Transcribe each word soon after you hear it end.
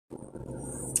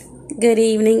Good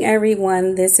evening,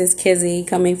 everyone. This is Kizzy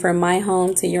coming from my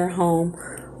home to your home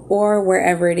or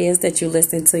wherever it is that you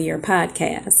listen to your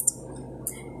podcast.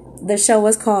 The show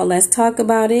is called Let's Talk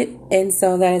About It, and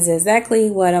so that is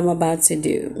exactly what I'm about to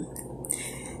do.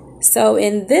 So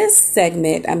in this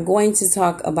segment, I'm going to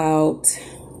talk about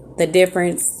the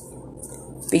difference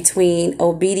between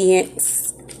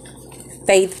obedience,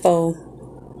 faithful,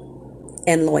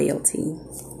 and loyalty.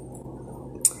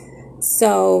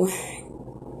 So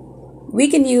we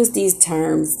can use these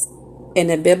terms in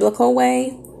a biblical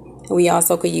way. We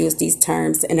also could use these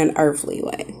terms in an earthly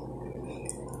way.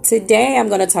 Today, I'm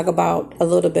going to talk about a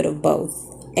little bit of both.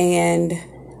 And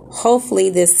hopefully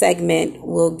this segment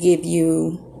will give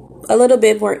you a little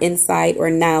bit more insight or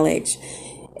knowledge.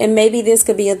 And maybe this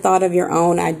could be a thought of your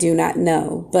own. I do not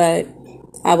know. But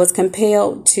I was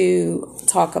compelled to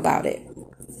talk about it.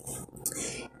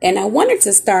 And I wanted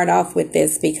to start off with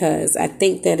this because I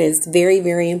think that is very,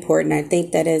 very important. I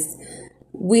think that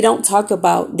we don't talk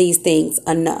about these things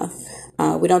enough.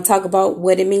 We don't talk about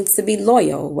what it means to be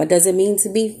loyal. What does it mean to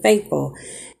be faithful?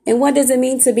 And what does it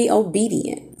mean to be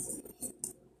obedient?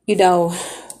 You know,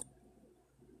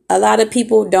 a lot of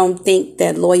people don't think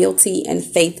that loyalty and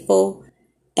faithful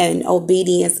and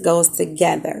obedience goes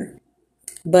together,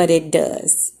 but it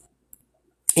does.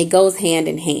 It goes hand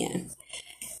in hand.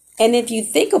 And if you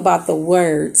think about the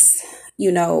words,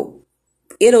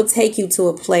 it'll take you to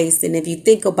a place. And if you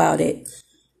think about it,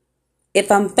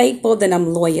 if I'm faithful, then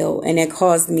I'm loyal. And it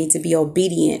caused me to be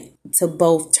obedient to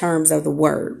both terms of the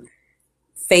word,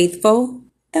 faithful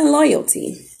and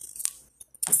loyalty.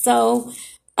 So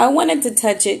I wanted to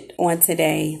touch it on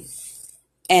today.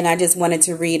 And I just wanted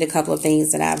to read a couple of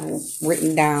things that I've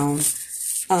written down.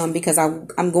 Because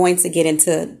I'm going to get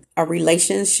into a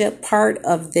relationship part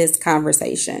of this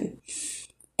conversation.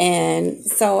 And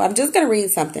so I'm just going to read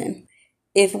something.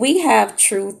 If we have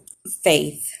truth,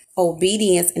 faith,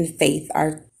 obedience, and faith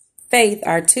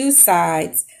are two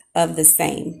sides of the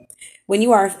same. When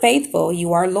you are faithful,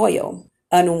 you are loyal,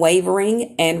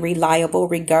 unwavering, and reliable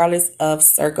regardless of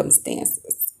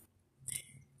circumstances.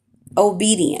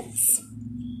 Obedience.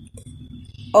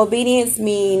 Obedience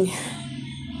means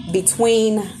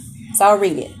I'll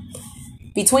read it.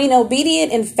 Between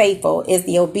obedient and faithful is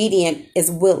the obedient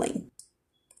is willing.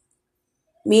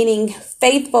 Meaning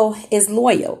faithful is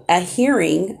loyal,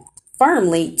 adhering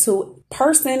firmly to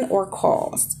person or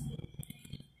cause.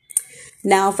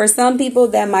 Now, for some people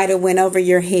that might have went over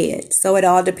your head. So it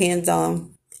all depends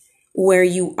on where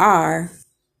you are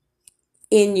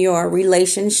in your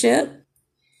relationship.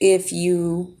 If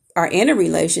you are in a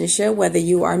relationship, whether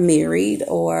you are married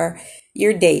or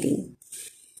you're dating.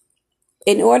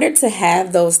 In order to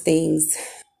have those things,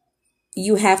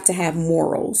 you have to have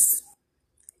morals.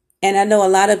 And I know a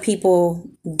lot of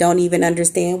people don't even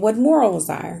understand what morals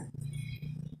are.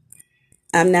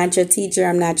 I'm not your teacher,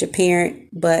 I'm not your parent,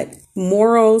 but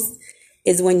morals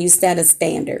is when you set a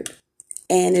standard.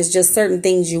 And it's just certain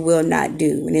things you will not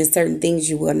do, and there's certain things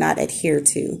you will not adhere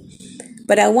to.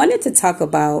 But I wanted to talk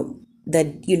about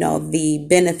the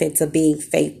benefits of being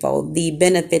faithful, the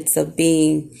benefits of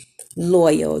being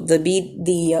loyal, the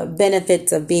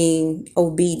benefits of being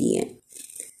obedient.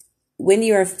 When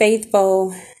you are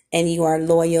faithful and you are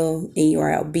loyal and you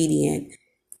are obedient,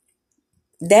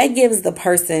 that gives the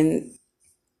person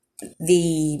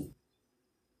the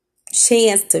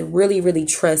chance to really, really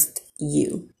trust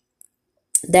you.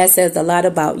 That says a lot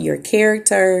about your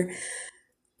character.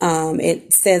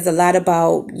 It says a lot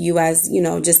about you as,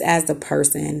 just as a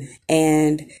person.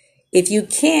 And if you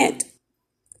can't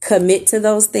commit to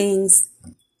those things,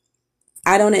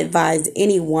 I don't advise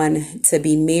anyone to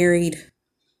be married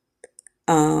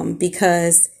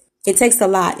because it takes a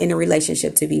lot in a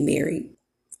relationship to be married.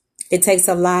 It takes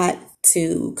a lot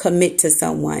to commit to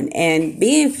someone, and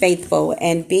being faithful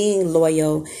and being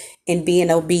loyal and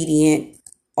being obedient.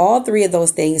 All three of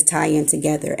those things tie in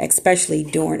together, especially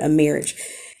during a marriage,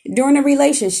 during a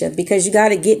relationship, because you got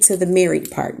to get to the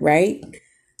married part, right?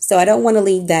 So I don't want to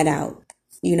leave that out,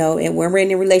 and when we're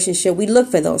in a relationship, we look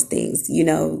for those things,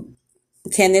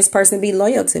 can this person be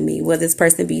loyal to me? Will this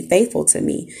person be faithful to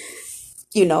me?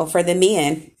 For the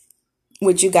men,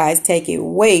 would you guys take it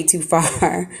way too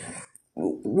far?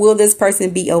 Will this person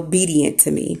be obedient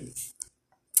to me?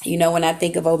 When I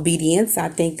think of obedience, I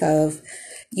think of,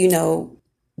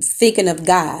 thinking of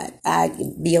God. I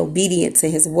be obedient to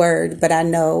his word. But I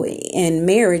know in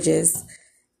marriages,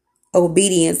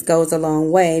 obedience goes a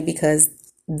long way because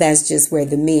that's just where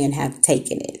the men have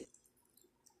taken it.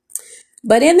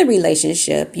 But in the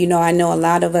relationship, I know a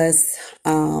lot of us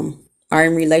are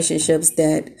in relationships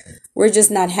that we're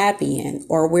just not happy in,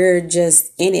 or we're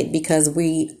just in it because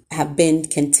we have been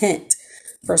content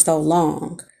for so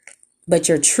long, but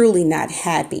you're truly not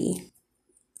happy.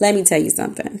 Let me tell you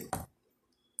something.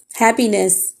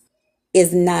 Happiness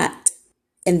is not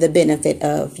in the benefit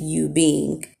of you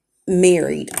being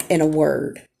married in a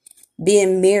word.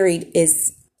 Being married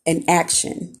is an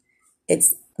action.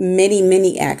 It's many,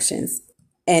 many actions.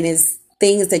 And it's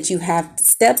things that you have,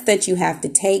 steps that you have to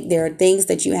take. There are things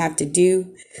that you have to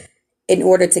do in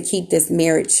order to keep this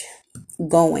marriage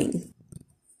going.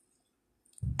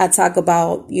 I talk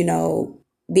about,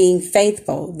 being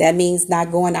faithful. That means not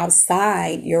going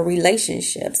outside your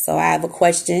relationship. So I have a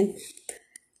question,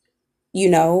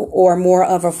 or more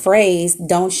of a phrase,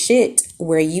 don't shit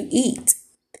where you eat.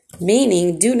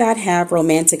 Meaning, do not have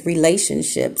romantic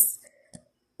relationships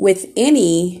with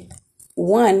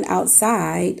anyone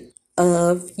outside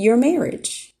of your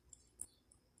marriage.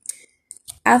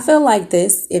 I feel like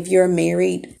this, if you're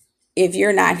married, if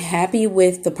you're not happy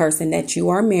with the person that you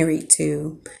are married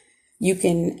to, you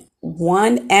can,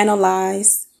 one,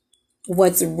 analyze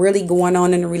what's really going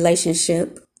on in the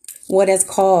relationship, what has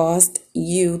caused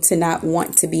you to not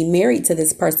want to be married to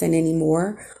this person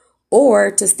anymore,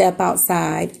 or to step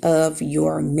outside of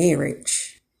your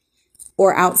marriage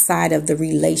or outside of the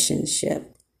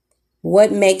relationship.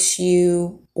 What makes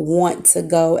you want to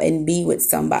go and be with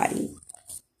somebody?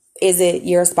 Is it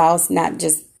your spouse not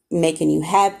just making you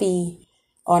happy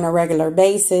on a regular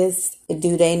basis?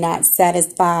 Do they not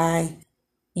satisfy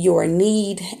your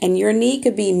need? And your need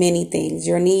could be many things.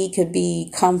 Your need could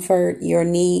be comfort. Your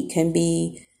need can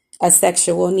be a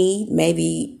sexual need,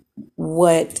 maybe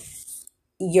what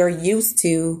you're used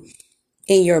to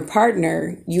in your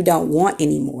partner you don't want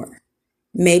anymore.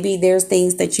 Maybe there's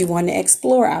things that you want to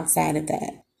explore outside of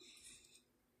that.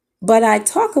 But I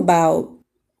talk about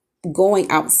going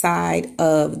outside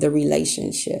of the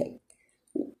relationship.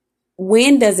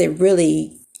 When does it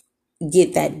really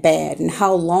get that bad, and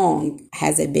how long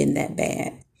has it been that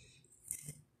bad?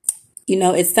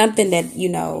 It's something that,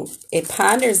 it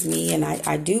ponders me, and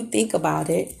I do think about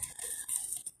it,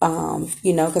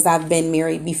 because I've been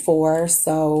married before.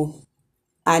 So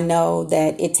I know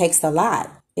that it takes a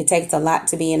lot. It takes a lot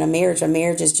to be in a marriage. A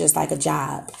marriage is just like a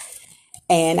job.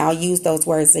 And I'll use those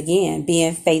words again: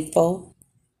 being faithful,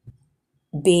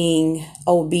 being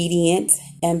obedient,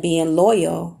 and being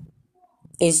loyal.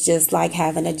 It's just like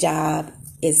having a job.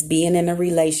 It's being in a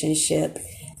relationship.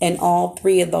 And all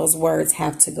three of those words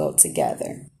have to go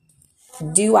together.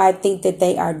 Do I think that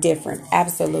they are different?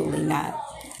 Absolutely not.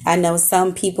 I know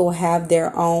some people have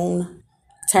their own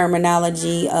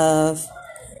terminology of,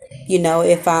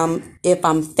 if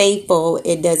I'm faithful,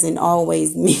 it doesn't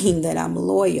always mean that I'm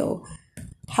loyal.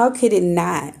 How could it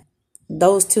not?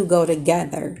 Those two go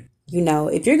together.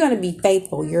 If you're going to be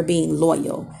faithful, you're being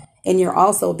loyal, and you're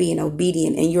also being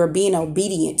obedient, and you're being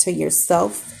obedient to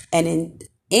yourself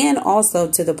and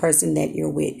also to the person that you're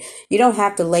with. You don't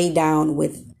have to lay down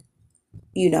with,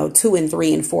 2 and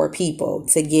 3 and 4 people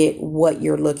to get what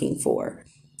you're looking for.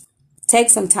 Take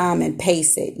some time and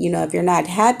pace it. If you're not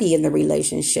happy in the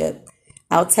relationship,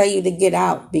 I'll tell you to get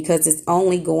out, because it's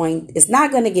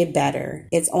not going to get better.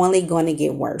 It's only going to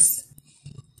get worse.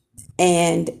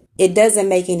 And it doesn't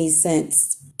make any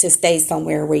sense to stay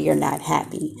somewhere where you're not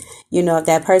happy. If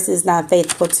that person is not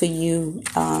faithful to you,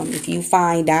 if you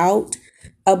find out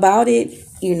about it,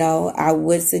 I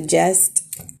would suggest,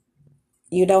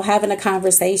 having a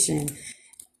conversation,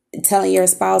 telling your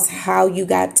spouse how you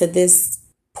got to this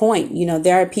point.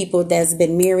 There are people that's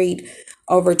been married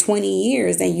over 20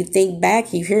 years, and you think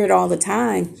back, you hear it all the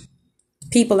time.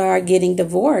 People are getting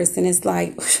divorced, and it's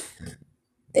like,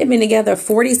 they've been together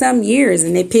 40 some years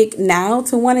and they pick now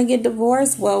to want to get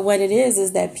divorced. Well, what it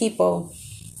is that people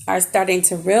are starting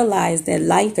to realize that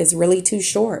life is really too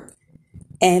short.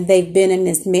 And they've been in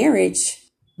this marriage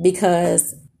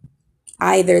because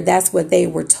either that's what they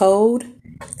were told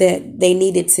that they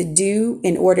needed to do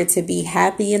in order to be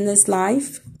happy in this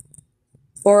life,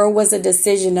 or it was a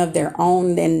decision of their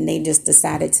own and they just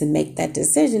decided to make that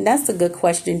decision. That's a good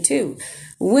question too.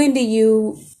 When do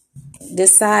you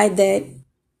decide that,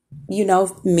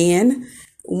 men,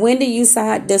 when do you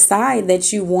decide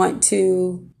that you want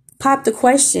to pop the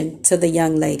question to the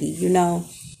young lady?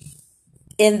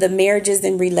 In the marriages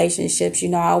and relationships,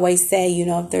 I always say,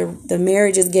 if the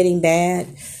marriage is getting bad,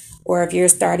 or if you're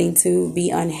starting to be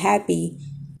unhappy,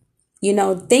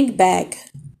 think back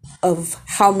of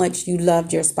how much you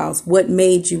loved your spouse. What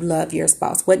made you love your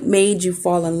spouse? What made you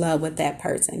fall in love with that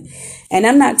person? And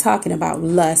I'm not talking about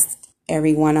lust,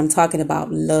 everyone. I'm talking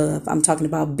about love. I'm talking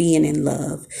about being in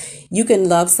love. You can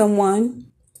love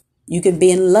someone. You can be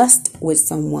in lust with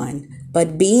someone.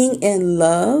 But being in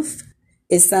love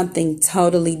is something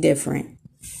totally different.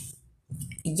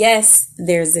 Yes,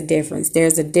 there's a difference.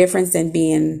 There's a difference in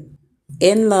being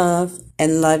in love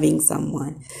and loving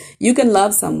someone. You can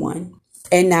love someone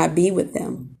and not be with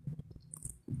them.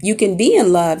 You can be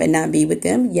in love and not be with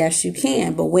them. Yes, you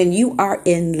can. But when you are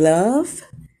in love,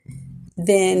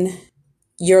 then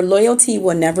your loyalty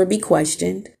will never be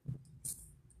questioned.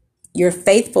 Your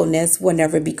faithfulness will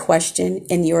never be questioned,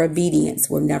 and your obedience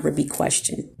will never be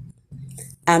questioned.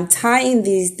 I'm tying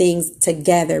these things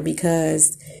together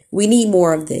because we need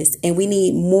more of this, and we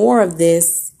need more of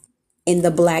this in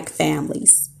the Black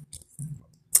families.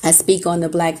 I speak on the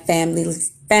Black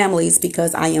families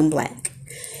because I am Black,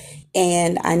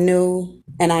 and I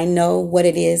know what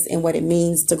it is and what it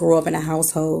means to grow up in a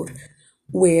household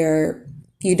where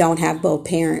you don't have both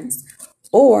parents,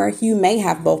 or you may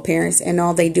have both parents and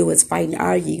all they do is fight and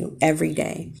argue every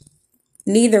day.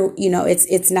 Neither,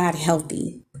 it's not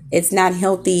healthy. It's not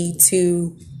healthy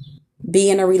to be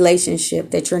in a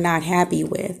relationship that you're not happy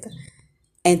with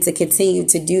and to continue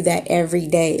to do that every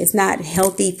day. It's not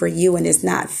healthy for you, and it's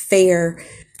not fair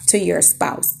to your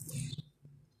spouse.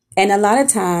 And a lot of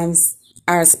times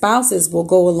our spouses will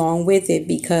go along with it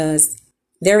because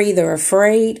they're either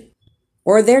afraid,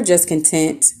 or they're just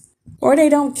content, or they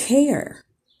don't care.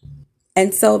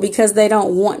 And so because they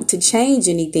don't want to change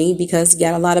anything, because you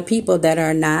got a lot of people that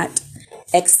are not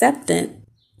acceptant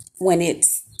when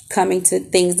it's coming to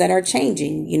things that are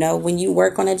changing. When you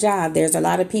work on a job, there's a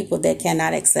lot of people that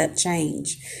cannot accept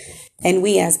change. And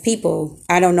we as people,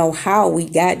 I don't know how we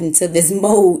got into this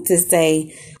mode to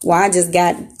say, well, I just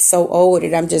got so old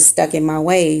and I'm just stuck in my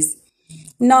ways.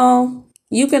 No,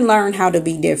 you can learn how to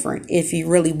be different if you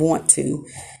really want to.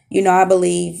 I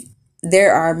believe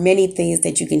there are many things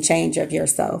that you can change of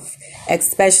yourself,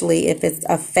 especially if it's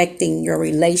affecting your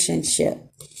relationship.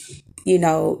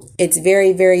 It's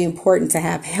very, very important to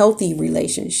have healthy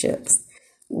relationships.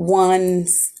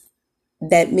 Ones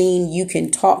that mean you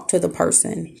can talk to the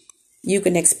person. You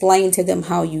can explain to them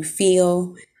how you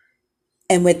feel.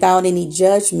 And without any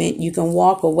judgment, you can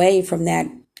walk away from that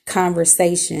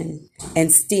conversation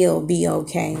and still be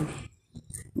okay.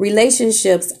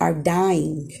 Relationships are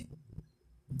dying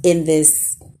in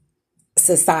this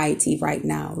society right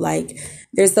now. Like,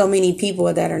 there's so many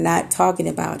people that are not talking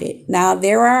about it. Now,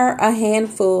 there are a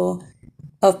handful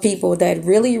of people that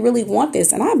really, really want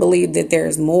this. And I believe that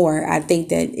there's more. I think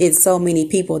that it's so many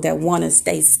people that want to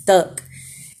stay stuck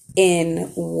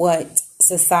in what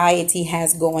society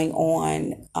has going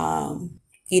on.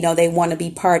 They want to be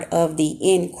part of the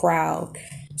in crowd.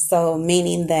 So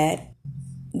meaning that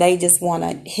they just want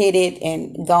to hit it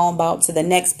and go about to the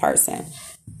next person.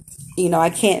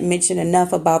 I can't mention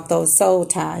enough about those soul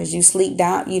ties. You sleep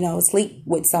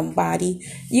with somebody,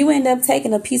 you end up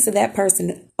taking a piece of that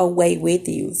person away with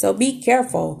you. So be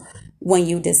careful when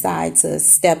you decide to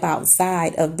step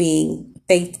outside of being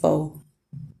faithful,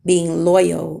 being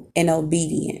loyal, and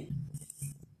obedient.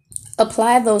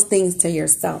 Apply those things to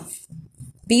yourself.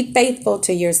 Be faithful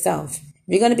to yourself. If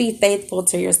you're going to be faithful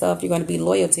to yourself, you're going to be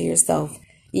loyal to yourself.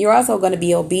 You're also going to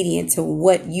be obedient to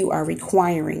what you are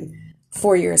requiring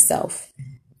for yourself.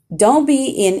 Don't be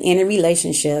in any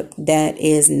relationship that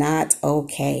is not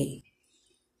okay.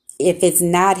 If it's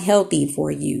not healthy for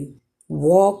you,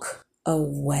 walk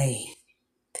away.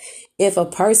 If a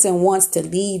person wants to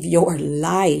leave your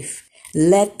life,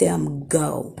 let them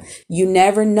go. You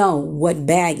never know what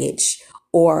baggage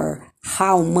or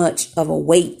how much of a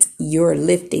weight you're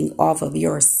lifting off of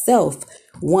yourself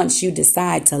once you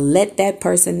decide to let that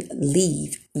person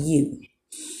leave you.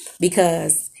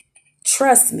 Because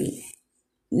trust me,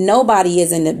 nobody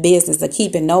is in the business of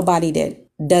keeping nobody that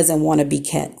doesn't want to be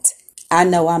kept. I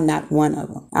know I'm not one of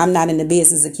them. I'm not in the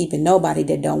business of keeping nobody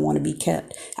that don't want to be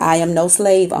kept. I am no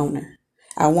slave owner.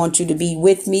 I want you to be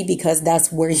with me because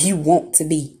that's where you want to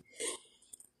be.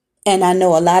 And I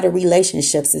know a lot of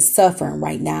relationships is suffering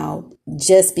right now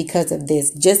just because of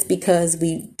this, just because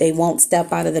they won't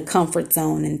step out of the comfort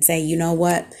zone and say, you know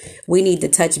what, we need to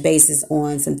touch bases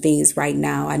on some things right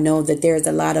now. I know that there's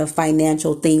a lot of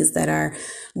financial things that are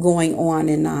going on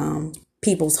in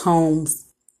people's homes.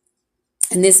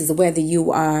 And this is whether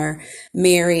you are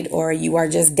married or you are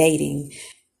just dating.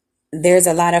 There's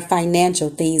a lot of financial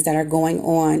things that are going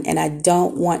on. And I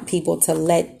don't want people to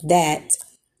let that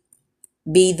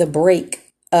be the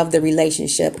break of the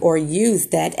relationship or use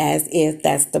that as if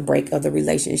that's the break of the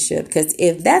relationship. Because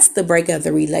if that's the break of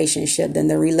the relationship, then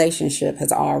the relationship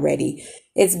has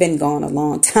it's been gone a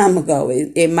long time ago.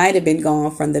 It might have been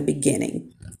gone from the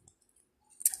beginning.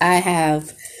 I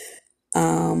have,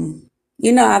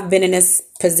 I've been in this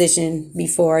position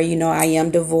before. I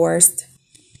am divorced.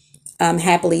 I'm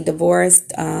happily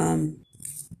divorced.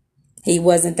 He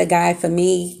wasn't the guy for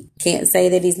me Can't say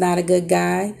that he's not a good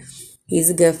guy. He's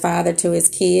a good father to his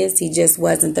kids. He just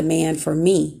wasn't the man for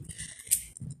me.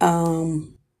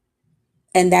 And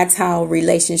that's how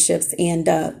relationships end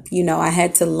up. I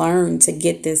had to learn to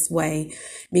get this way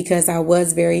because I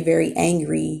was very, very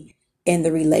angry in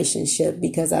the relationship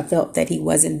because I felt that he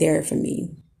wasn't there for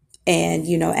me. And,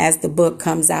 as the book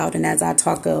comes out and as I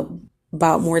talk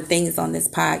about more things on this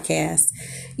podcast,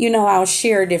 I'll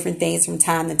share different things from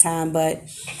time to time, but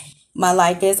my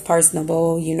life is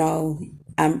personable.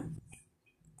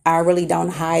 I really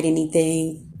don't hide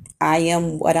anything. I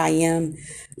am what I am.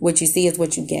 What you see is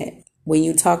what you get. When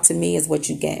you talk to me is what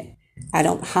you get. I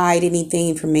don't hide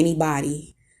anything from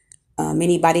anybody.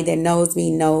 Anybody that knows me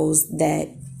knows that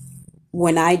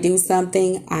when I do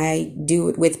something, I do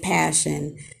it with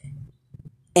passion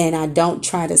and I don't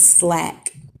try to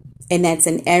slack. And that's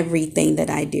in everything that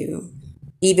I do.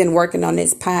 Even working on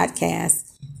this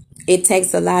podcast, it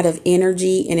takes a lot of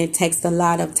energy and it takes a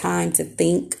lot of time to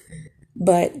think.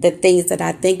 But the things that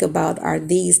I think about are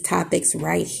these topics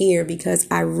right here because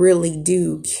I really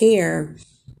do care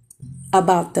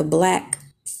about the Black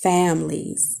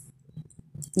families.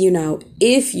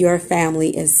 If your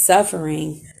family is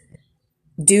suffering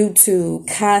due to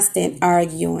constant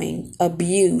arguing,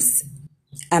 abuse,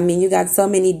 you got so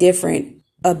many different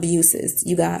abuses.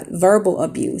 You got verbal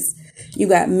abuse. You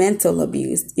got mental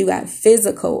abuse. You got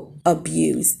physical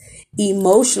abuse.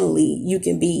 Emotionally, you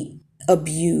can be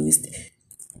abused.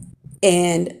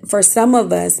 And for some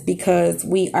of us, because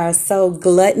we are so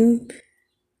glutton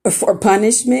for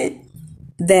punishment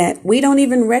that we don't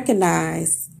even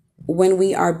recognize when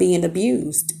we are being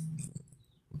abused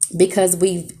because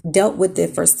we've dealt with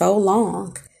it for so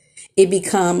long. It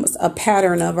becomes a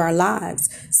pattern of our lives.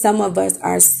 Some of us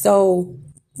are so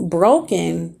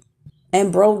broken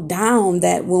and broke down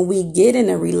that when we get in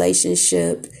a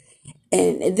relationship,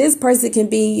 and this person can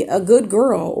be a good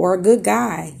girl or a good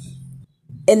guy,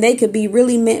 and they could be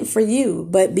really meant for you,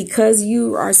 but because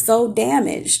you are so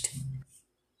damaged,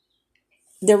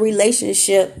 the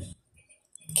relationship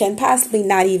can possibly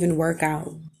not even work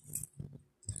out.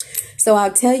 So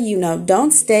I'll tell you,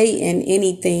 don't stay in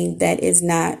anything that is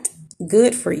not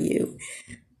good for you.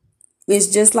 It's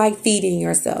just like feeding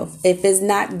yourself. If it's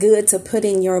not good to put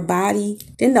in your body,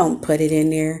 then don't put it in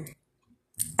there.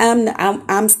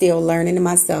 I'm still learning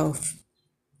myself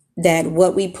that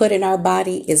what we put in our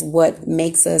body is what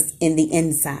makes us in the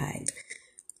inside.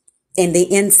 In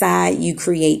the inside, you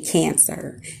create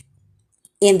cancer.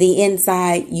 In the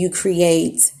inside, you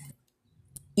create,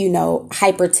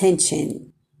 hypertension.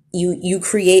 You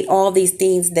create all these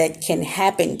things that can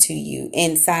happen to you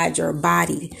inside your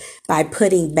body by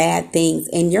putting bad things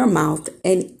in your mouth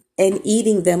and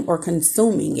eating them or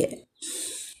consuming it.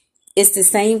 It's the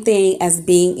same thing as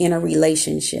being in a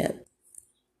relationship.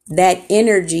 That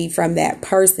energy from that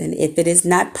person, if it is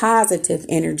not positive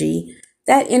energy,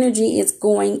 that energy is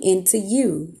going into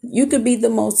you. You could be the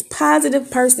most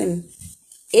positive person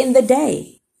in the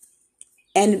day.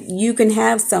 And you can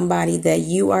have somebody that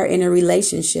you are in a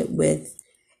relationship with,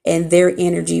 and their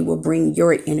energy will bring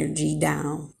your energy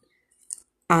down.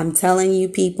 I'm telling you,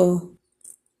 people,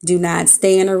 do not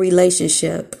stay in a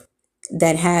relationship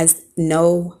that has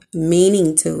no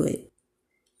meaning to it.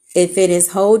 If it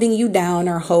is holding you down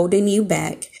or holding you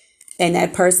back, and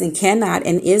that person cannot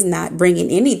and is not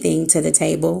bringing anything to the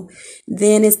table,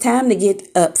 then it's time to get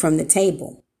up from the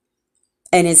table.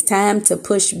 And it's time to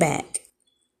push back.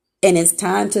 And it's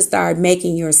time to start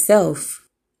making yourself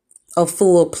a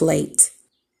full plate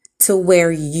to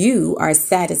where you are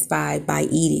satisfied by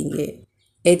eating it.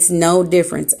 It's no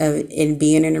difference in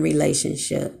being in a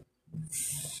relationship.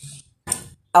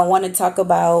 I want to talk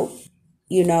about,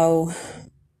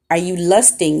 are you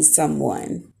lusting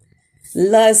someone?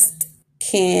 Lust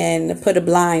can put a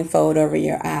blindfold over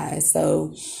your eyes.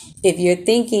 So if you're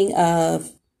thinking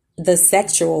of the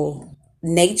sexual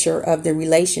nature of the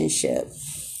relationship,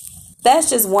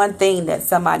 that's just one thing that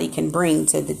somebody can bring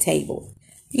to the table.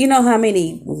 You know how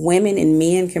many women and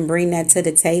men can bring that to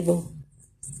the table?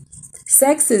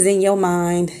 Sex is in your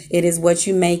mind. It is what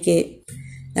you make it.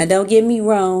 Now, don't get me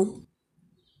wrong.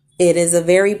 It is a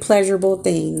very pleasurable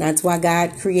thing. That's why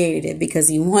God created it, because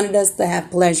he wanted us to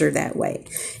have pleasure that way.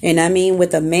 And I mean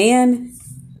with a man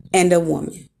and a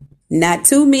woman. Not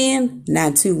two men,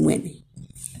 not two women.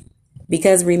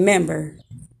 Because remember,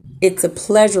 it's a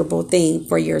pleasurable thing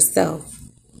for yourself.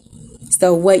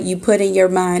 So what you put in your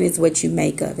mind is what you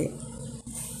make of it.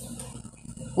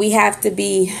 We have to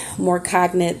be more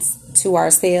cognate to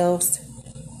ourselves.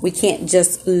 We can't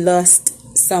just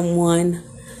lust someone.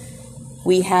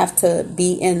 We have to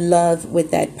be in love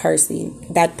with that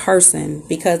person,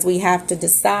 because we have to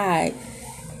decide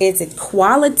Is it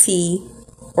quality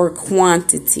or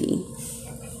quantity?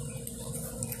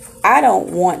 I don't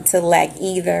want to lack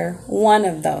either one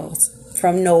of those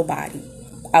from nobody.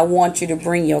 I want you to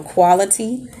bring your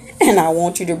quality and I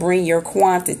want you to bring your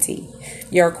quantity.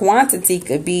 Your quantity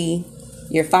could be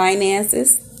your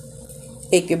finances.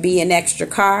 It could be an extra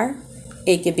car.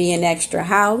 It could be an extra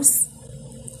house.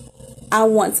 I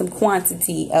want some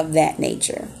quantity of that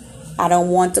nature. I don't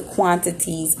want the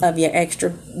quantities of your extra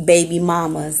baby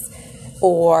mamas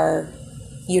or,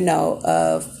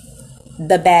 of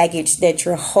the baggage that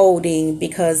you're holding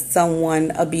because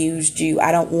someone abused you.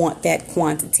 I don't want that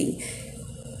quantity.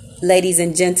 Ladies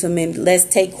and gentlemen, let's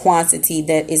take quantity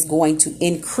that is going to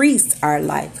increase our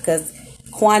life, because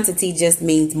quantity just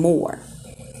means more.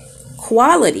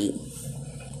 Quality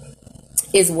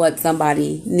is what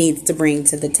somebody needs to bring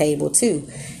to the table too.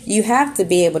 You have to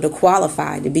be able to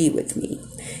qualify to be with me.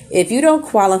 If you don't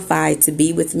qualify to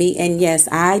be with me, and yes,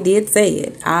 I did say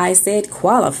it. I said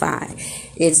qualify.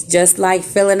 It's just like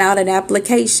filling out an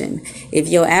application. If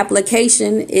your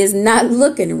application is not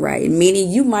looking right,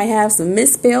 meaning you might have some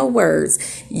misspelled words,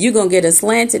 you're going to get a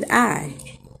slanted eye.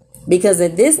 Because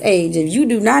at this age, if you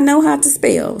do not know how to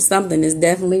spell, something is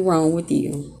definitely wrong with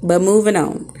you. But moving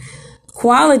on.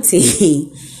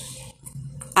 Quality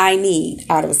I need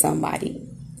out of somebody.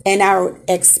 And I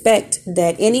expect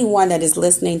that anyone that is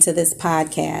listening to this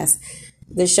podcast,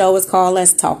 the show is called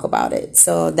Let's Talk About It.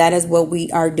 So that is what we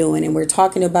are doing. And we're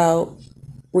talking about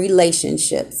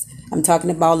relationships. I'm talking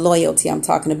about loyalty. I'm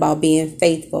talking about being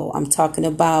faithful. I'm talking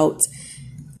about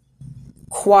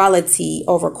quality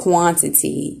over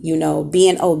quantity,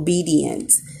 being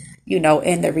obedient,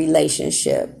 in the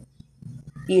relationship.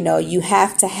 You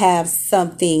have to have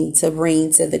something to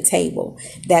bring to the table.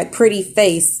 That pretty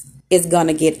face is going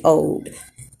to get old.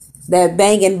 That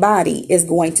banging body is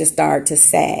going to start to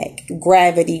sag.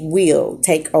 Gravity will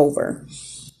take over.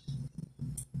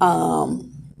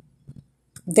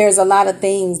 There's a lot of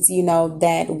things,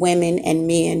 that women and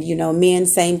men, men,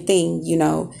 same thing,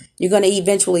 you're going to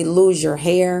eventually lose your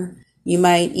hair. You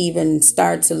might even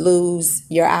start to lose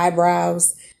your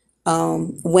eyebrows.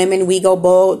 Women, we go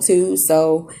bald too,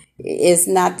 so it's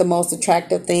not the most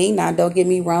attractive thing. Now, don't get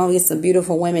me wrong. There's some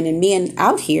beautiful women and men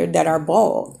out here that are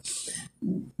bald.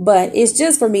 But it's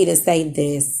just for me to say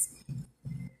this.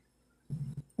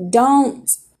 Don't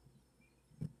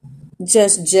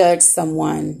just judge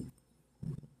someone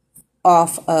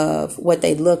off of what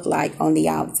they look like on the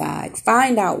outside.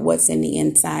 Find out what's in the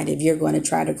inside if you're going to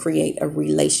try to create a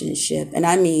relationship. And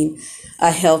I mean a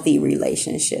healthy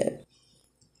relationship.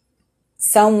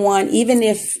 Someone, even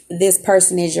if this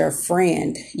person is your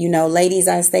friend, ladies,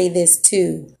 I say this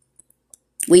too.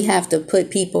 We have to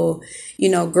put people,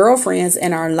 girlfriends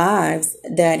in our lives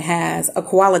that has a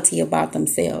quality about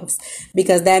themselves,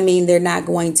 because that means they're not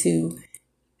going to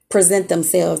present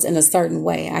themselves in a certain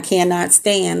way. I cannot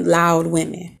stand loud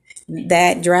women.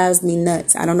 That drives me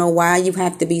nuts. I don't know why you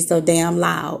have to be so damn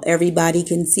loud. Everybody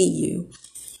can see you.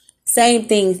 Same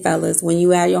thing, fellas, when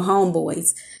you have your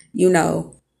homeboys,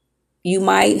 you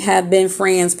might have been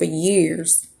friends for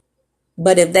years,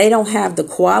 but if they don't have the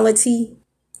quality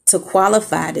to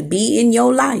qualify to be in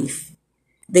your life,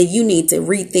 then you need to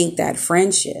rethink that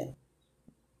friendship.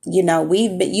 You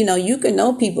can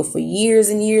know people for years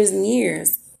and years and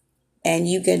years, and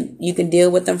you can deal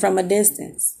with them from a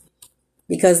distance,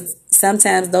 because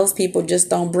sometimes those people just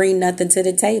don't bring nothing to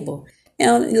the table.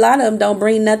 A lot of them don't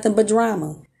bring nothing but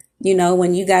drama.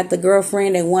 When you got the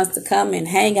girlfriend that wants to come and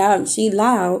hang out and she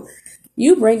loud,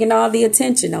 you bringing all the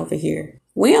attention over here.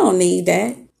 We don't need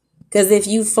that, because if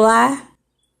you fly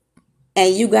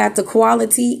and you got the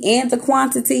quality and the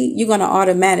quantity, you're going to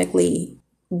automatically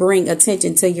bring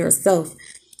attention to yourself.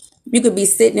 You could be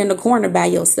sitting in the corner by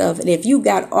yourself, and if you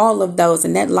got all of those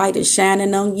and that light is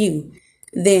shining on you,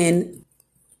 then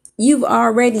you've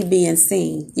already been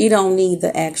seen. You don't need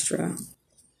the extra.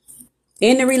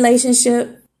 In the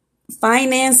relationship,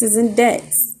 finances and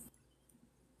debts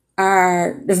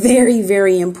are very,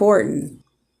 very important.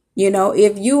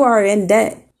 If you are in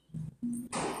debt,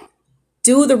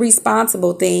 do the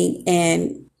responsible thing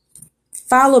and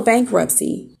file a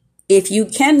bankruptcy. If you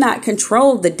cannot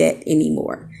control the debt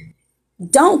anymore,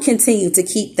 don't continue to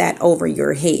keep that over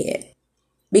your head,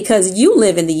 because you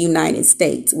live in the United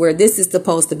States, where this is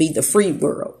supposed to be the free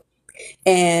world.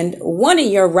 And one of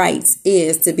your rights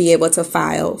is to be able to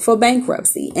file for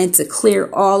bankruptcy and to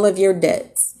clear all of your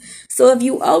debts. So if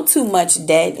you owe too much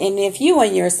debt, and if you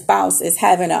and your spouse is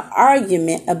having an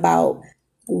argument about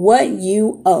what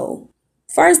you owe,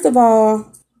 first of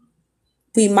all,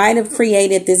 we might have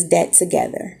created this debt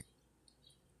together.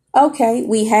 Okay,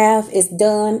 we have. It's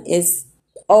done. It's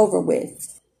over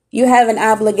with. You have an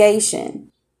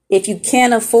obligation. If you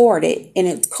can't afford it and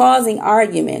it's causing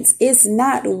arguments, it's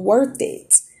not worth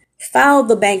it. File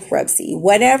the bankruptcy.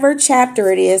 Whatever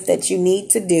chapter it is that you need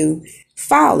to do,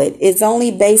 file it. It's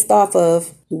only based off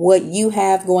of what you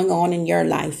have going on in your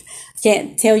life.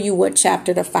 Can't tell you what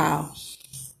chapter to file.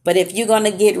 But if you're going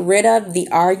to get rid of the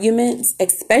arguments,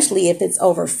 especially if it's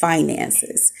over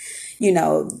finances,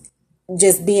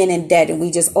 just being in debt and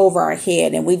we just over our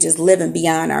head and we just living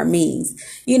beyond our means,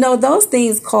 those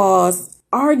things cause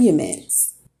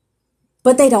arguments,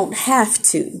 but they don't have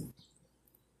to.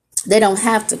 They don't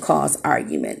have to cause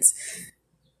arguments.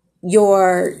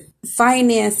 Your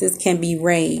finances can be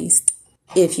raised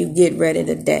if you get rid of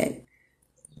the debt.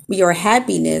 Your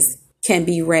happiness can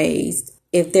be raised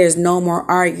if there's no more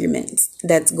arguments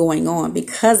that's going on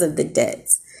because of the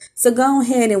debts. So go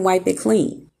ahead and wipe it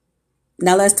clean.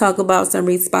 Now let's talk about some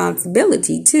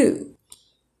responsibility too.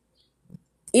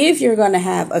 If you're going to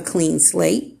have a clean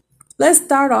slate, let's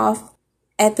start off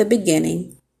at the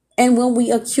beginning. And when we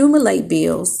accumulate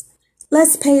bills,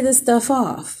 let's pay this stuff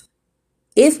off.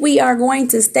 If we are going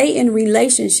to stay in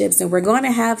relationships and we're going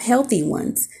to have healthy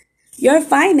ones, your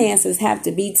finances have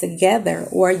to be together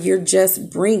or you're just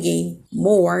bringing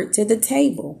more to the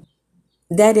table.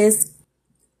 That is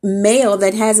mail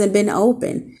that hasn't been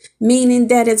opened, meaning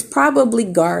that it's probably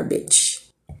garbage.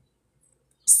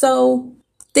 So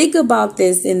think about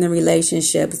this in the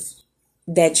relationships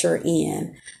that you're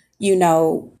in,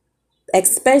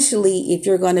 especially if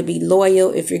you're going to be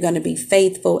loyal, if you're going to be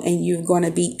faithful, and you're going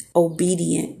to be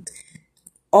obedient.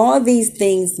 All these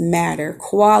things matter.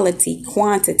 Quality,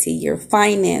 quantity, your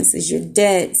finances, your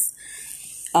debts,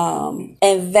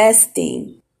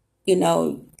 investing,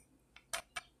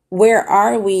 where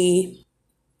are we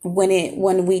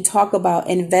when we talk about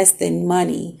investing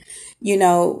money?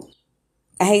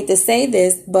 I hate to say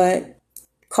this, but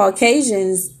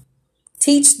Caucasians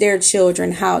teach their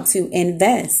children how to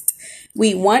invest.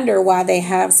 We wonder why they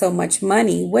have so much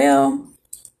money. Well,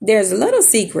 there's a little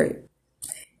secret.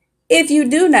 If you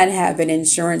do not have an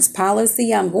insurance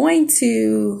policy, I'm going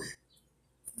to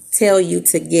tell you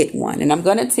to get one. And I'm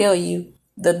going to tell you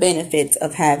the benefits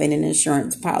of having an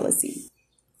insurance policy.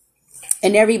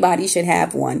 And everybody should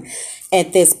have one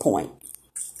at this point.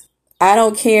 I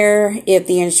don't care if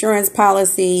the insurance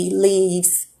policy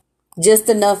leaves just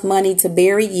enough money to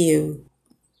bury you.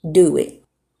 Do it.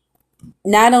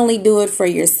 Not only do it for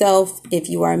yourself if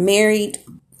you are married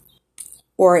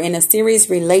or in a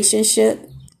serious relationship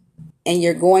and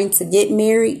you're going to get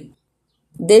married.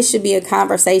 This should be a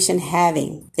conversation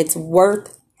having. It's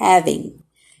worth having.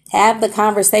 Have the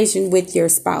conversation with your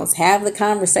spouse. Have the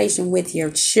conversation with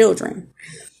your children.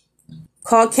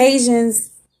 Caucasians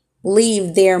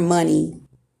leave their money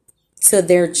to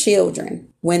their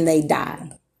children when they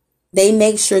die. They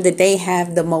make sure that they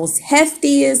have the most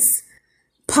heftiest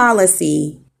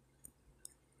policy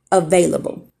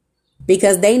available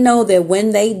because they know that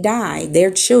when they die,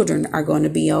 their children are going to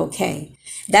be okay.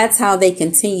 That's how they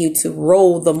continue to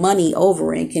roll the money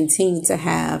over and continue to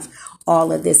have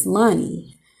all of this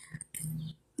money.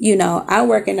 I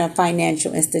work in a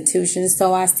financial institution,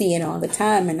 so I see it all the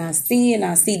time. And I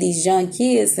see these young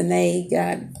kids and they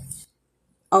got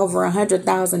over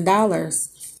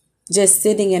 $100,000 just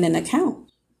sitting in an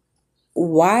account.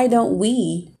 Why don't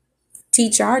we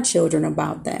teach our children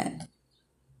about that?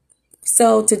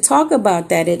 So to talk about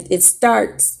that, it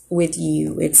starts with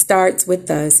you. It starts with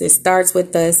us. It starts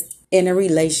with us in a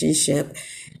relationship.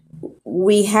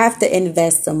 We have to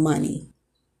invest some money.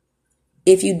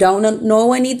 If you don't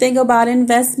know anything about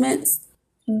investments,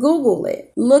 Google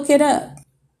it. Look it up.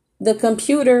 The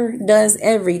computer does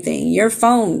everything. Your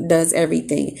phone does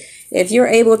everything. If you're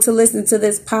able to listen to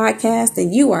this podcast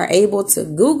and you are able to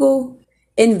Google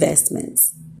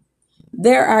investments,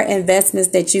 there are investments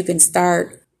that you can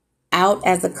start out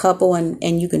as a couple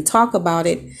and you can talk about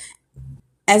it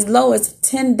as low as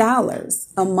 $10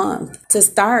 a month to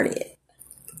start it.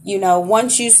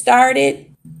 Once you start it,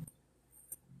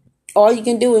 all you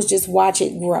can do is just watch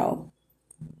it grow.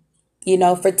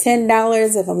 For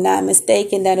 $10, if I'm not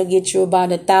mistaken, that'll get you about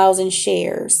 1,000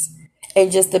 shares. It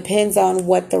just depends on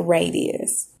what the rate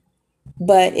is.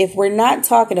 But if we're not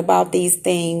talking about these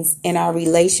things in our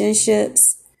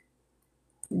relationships,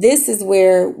 this is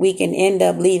where we can end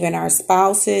up leaving our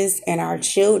spouses and our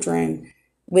children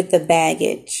with the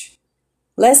baggage.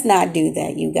 Let's not do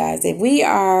that, you guys. If we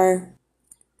are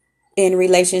in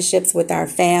relationships with our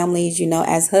families,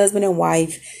 as husband and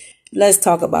wife, let's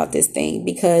talk about this thing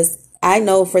because I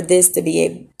know for this to be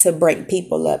able to break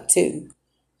people up too,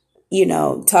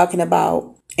 talking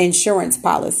about insurance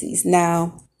policies.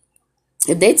 Now,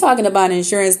 if they're talking about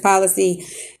insurance policy,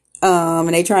 and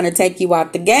they trying to take you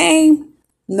out the game,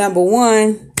 number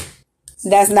one,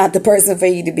 that's not the person for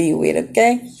you to be with,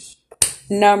 okay?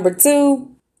 Number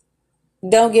two,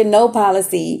 don't get no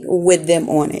policy with them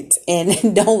on it,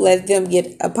 and don't let them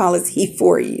get a policy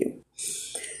for you.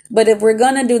 But if we're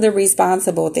going to do the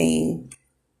responsible thing,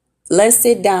 let's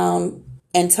sit down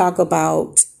and talk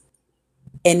about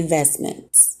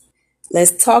investments.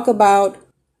 Let's talk about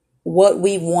what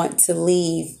we want to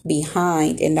leave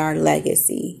behind in our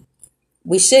legacy.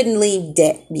 We shouldn't leave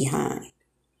debt behind.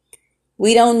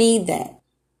 We don't need that.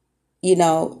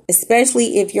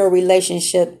 Especially if your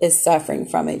relationship is suffering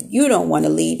from it. You don't want to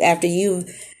leave after you've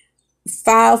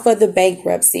filed for the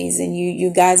bankruptcies and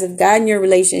you guys have gotten your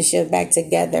relationship back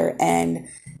together and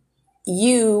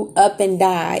you up and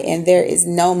die and there is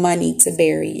no money to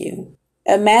bury you.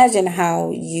 Imagine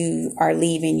how you are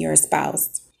leaving your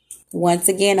spouse. Once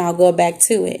again, I'll go back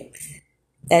to it.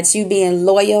 That's you being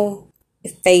loyal,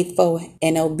 faithful,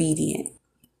 and obedient.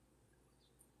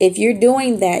 If you're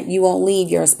doing that, you won't leave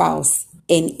your spouse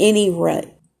in any rut.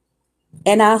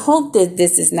 And I hope that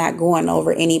this is not going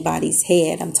over anybody's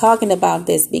head. I'm talking about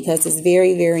this because it's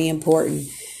very, very important.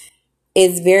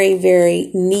 It's very,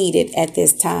 very needed at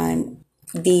this time.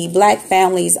 The Black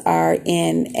families are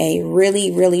in a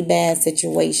really, really bad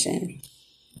situation.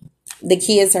 The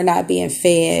kids are not being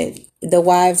fed. The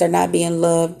wives are not being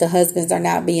loved. The husbands are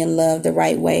not being loved the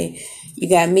right way. You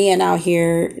got men out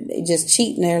here just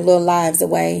cheating their little lives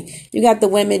away. You got the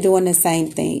women doing the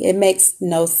same thing. It makes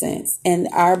no sense. And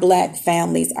our Black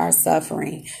families are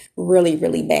suffering really,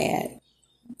 really bad.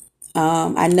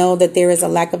 I know that there is a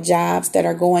lack of jobs that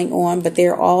are going on, but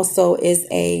there also is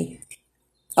a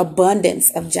abundance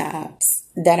of jobs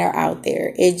that are out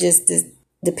there. It just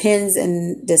depends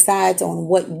and decides on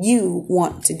what you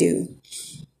want to do.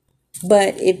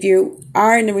 But if you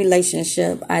are in a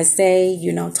relationship, I say,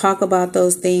 talk about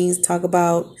those things. Talk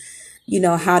about,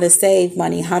 how to save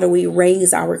money. How do we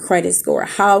raise our credit score?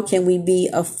 How can we be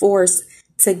a force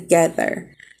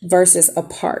together versus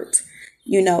apart?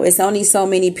 It's only so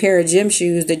many pair of gym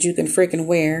shoes that you can freaking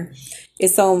wear.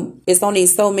 It's only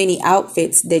so many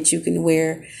outfits that you can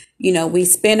wear. We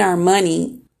spend our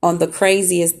money on the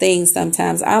craziest things.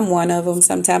 Sometimes I'm one of them.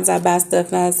 Sometimes I buy stuff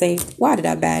and I say, why did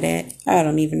I buy that? I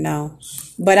don't even know.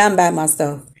 But I'm by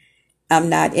myself. I'm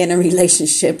not in a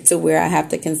relationship to where I have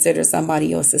to consider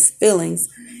somebody else's feelings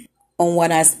on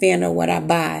what I spend or what I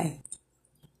buy.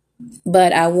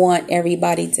 But I want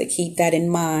everybody to keep that in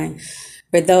mind.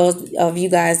 For those of you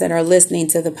guys that are listening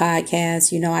to the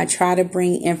podcast, I try to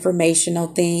bring informational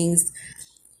things.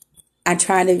 I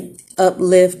try to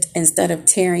uplift instead of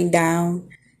tearing down,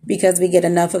 because we get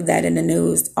enough of that in the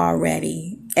news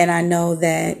already. And I know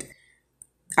that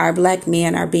our Black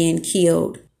men are being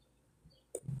killed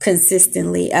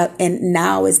consistently. And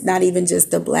now it's not even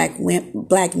just the Black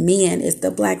men, it's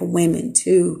the Black women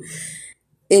too.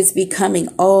 It's becoming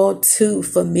all too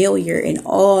familiar and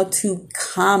all too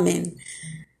common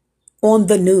on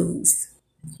the news.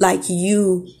 Like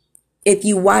if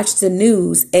you watch the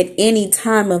news at any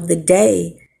time of the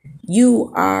day,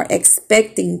 you are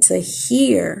expecting to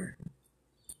hear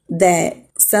that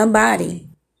somebody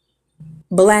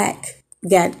Black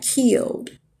got killed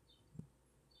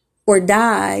or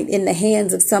died in the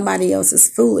hands of somebody else's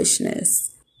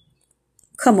foolishness.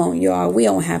 Come on, y'all. We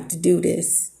don't have to do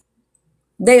this.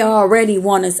 They already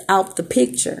want us out the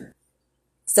picture.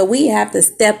 So we have to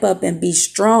step up and be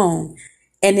strong.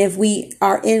 And if we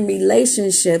are in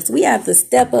relationships, we have to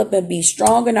step up and be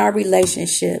strong in our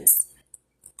relationships.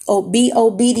 Be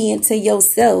obedient to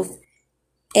yourself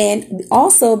and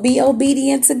also be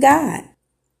obedient to God.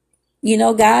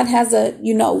 God has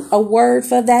a word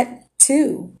for that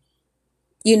too.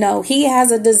 He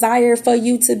has a desire for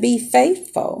you to be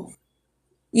faithful.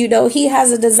 He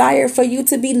has a desire for you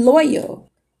to be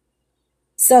loyal.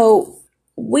 So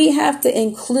we have to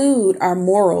include our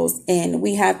morals, and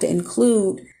we have to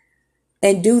include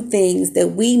and do things that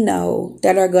we know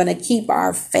that are going to keep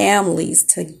our families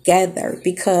together,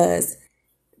 because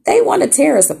they want to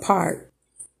tear us apart.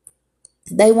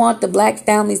 They want the Black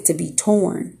families to be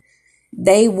torn.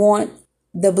 They want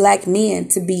the Black men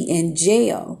to be in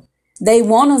jail. They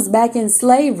want us back in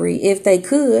slavery if they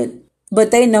could,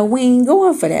 but they know we ain't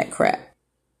going for that crap.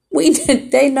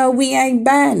 They know we ain't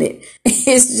buying it.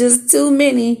 It's just too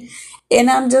many. And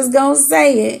I'm just going to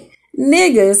say it.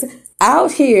 Niggas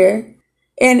out here,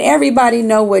 and everybody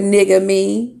know what nigga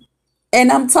mean.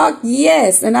 And I'm talking,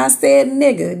 yes, and I said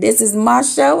nigga. This is my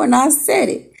show and I said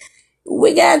it.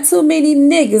 We got too many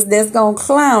niggas that's going to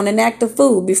clown and act a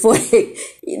fool before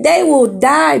they will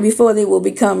die before they will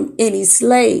become any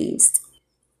slaves.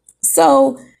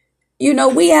 So,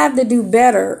 we have to do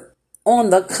better on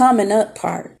the coming up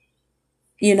part.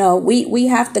 We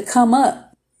have to come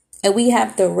up and we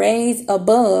have to raise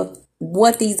above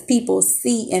what these people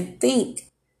see and think.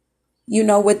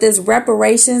 With this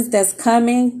reparations that's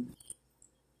coming,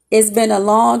 it's been a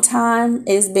long time.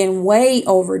 It's been way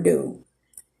overdue.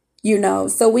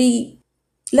 So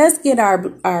let's get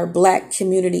our Black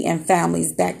community and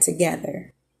families back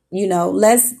together.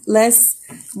 Let's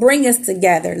bring us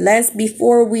together.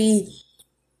 Before we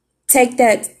take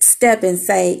that step and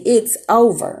say it's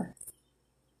over,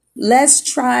 let's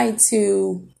try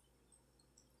to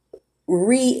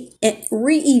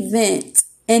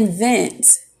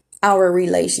invent our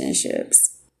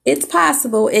relationships. It's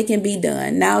possible, it can be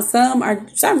done. Now,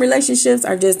 some relationships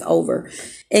are just over.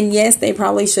 And yes, they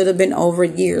probably should have been over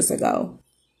years ago.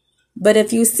 But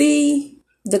if you see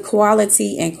the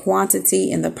quality and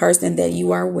quantity in the person that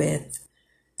you are with,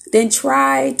 then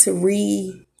try to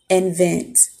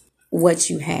reinvent what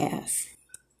you have.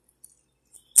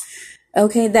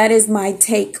 Okay, that is my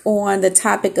take on the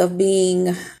topic of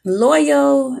being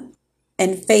loyal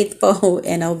and faithful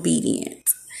and obedient.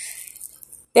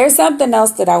 There's something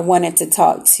else that I wanted to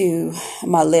talk to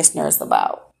my listeners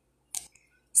about.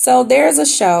 So there's a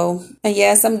show, and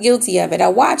yes, I'm guilty of it. I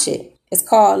watch it. It's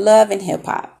called Love and Hip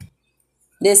Hop.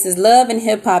 This is Love and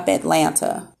Hip Hop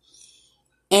Atlanta.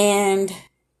 And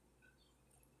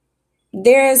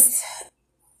there's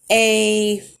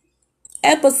a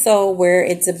episode where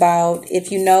it's about,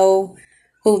 if you know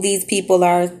who these people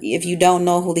are, if you don't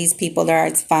know who these people are,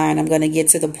 it's fine. I'm going to get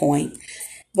to the point.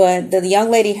 But the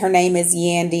young lady, her name is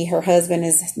Yandy. Her husband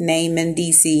is named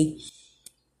Mendeecees.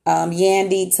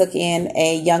 Yandy took in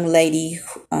a young lady.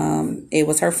 It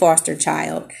was her foster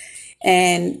child.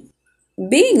 And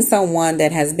being someone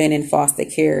that has been in foster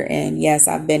care, and yes,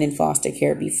 I've been in foster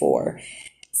care before,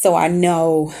 so I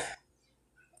know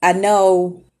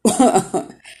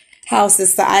how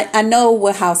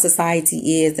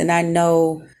society is, and I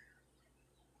know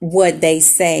what they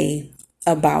say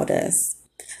about us.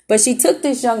 But she took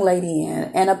this young lady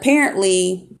in, and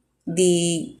apparently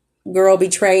the girl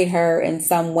betrayed her in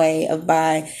some way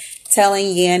by telling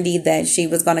Yandy that she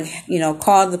was going to,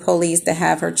 call the police to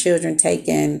have her children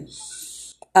taken.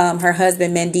 Her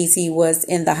husband, Mendeecees, was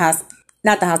in the hospital,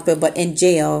 not the hospital, but in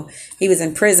jail. He was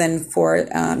in prison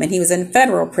and he was in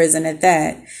federal prison at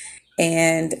that.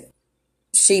 And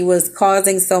she was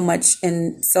causing so much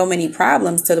and so many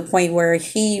problems to the point where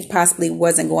he possibly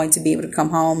wasn't going to be able to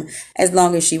come home as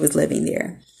long as she was living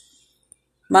there.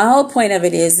 My whole point of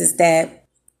it is that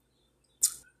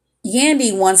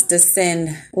Yandy wants to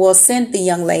send the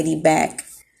young lady back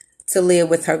to live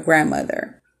with her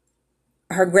grandmother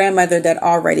that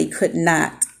already could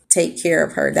not take care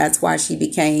of her. That's why she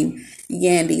became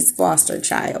Yandy's foster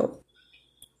child.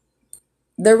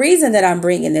 The reason that I'm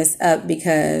bringing this up,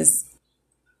 because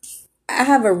I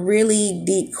have a really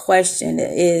deep question,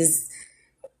 is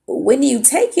when you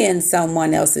take in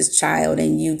someone else's child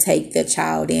and you take the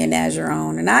child in as your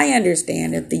own, and I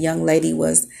understand if the young lady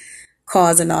was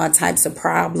causing all types of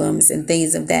problems and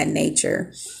things of that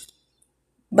nature,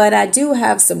 but I do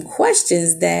have some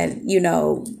questions that,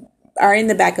 are in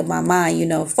the back of my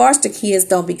mind. Foster kids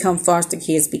don't become foster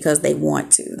kids because they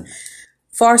want to.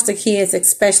 Foster kids,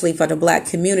 especially for the Black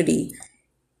community,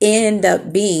 end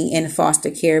up being in foster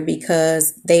care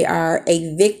because they are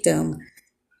a victim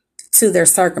to their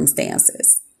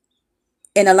circumstances.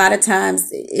 And a lot of times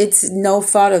it's no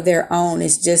fault of their own.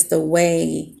 It's just the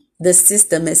way the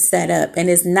system is set up, and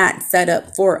it's not set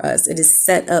up for us. It is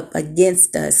set up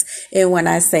against us. And when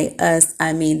I say us,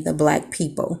 I mean the Black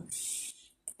people.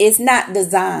 It's not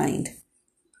designed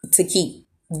to keep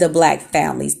the Black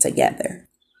families together.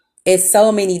 It's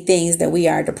so many things that we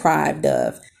are deprived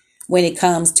of when it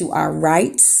comes to our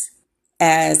rights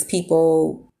as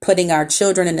people, putting our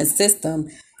children in a system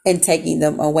and taking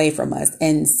them away from us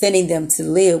and sending them to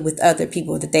live with other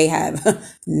people that they have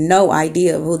no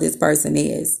idea of who this person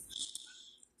is.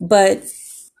 But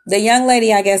the young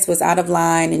lady, I guess, was out of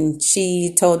line, and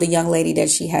she told the young lady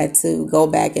that she had to go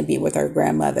back and be with her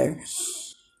grandmother.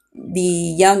 The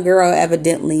young girl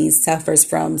evidently suffers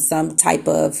from some type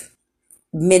of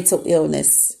mental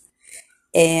illness,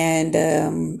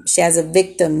 and she has a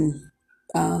victim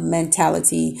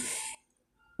mentality.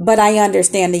 But I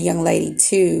understand the young lady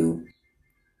too.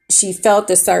 She felt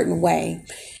a certain way,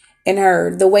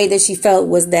 and the way that she felt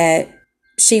was that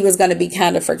she was going to be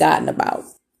kind of forgotten about.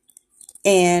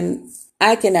 And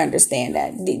I can understand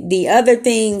that. The other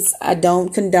things, I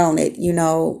don't condone it,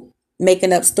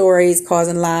 making up stories,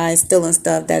 causing lies, stealing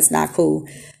stuff. That's not cool.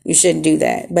 You shouldn't do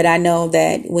that. But I know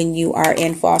that when you are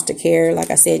in foster care,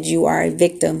 like I said, you are a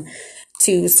victim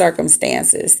to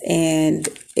circumstances. And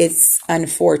it's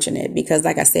unfortunate because,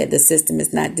 like I said, the system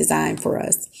is not designed for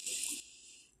us.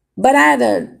 But I had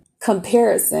a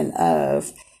comparison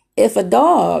of if a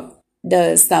dog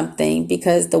does something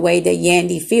because the way that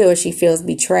Yandy feels, she feels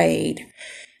betrayed.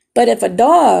 But if a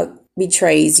dog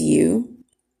betrays you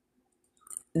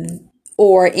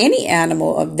or any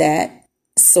animal of that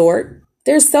sort,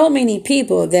 there's so many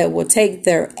people that will take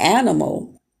their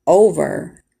animal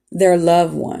over their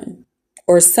loved one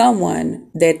or someone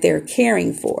that they're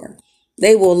caring for.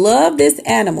 They will love this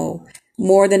animal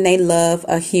more than they love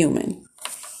a human.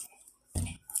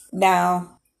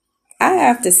 Now, I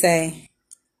have to say,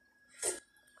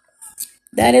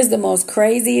 that is the most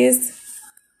craziest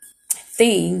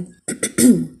thing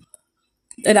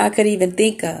that I could even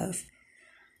think of.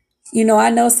 I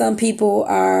know some people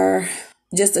are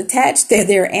just attached to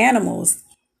their animals,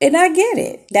 and I get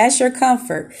it. That's your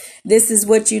comfort. This is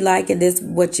what you like and this is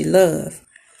what you love.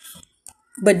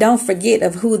 But don't forget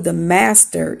of who the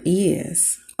master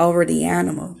is over the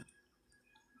animal.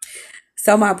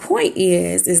 So my point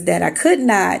is that I could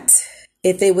not,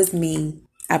 if it was me,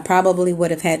 I probably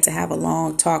would have had to have a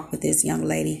long talk with this young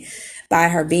lady by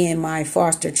her being my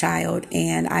foster child.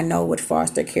 And I know what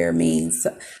foster care means.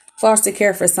 Foster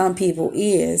care for some people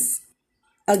is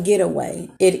a getaway.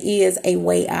 It is a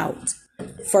way out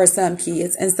for some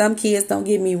kids. And some kids, don't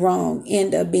get me wrong,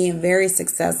 end up being very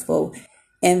successful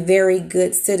and very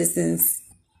good citizens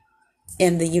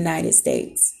in the United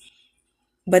States.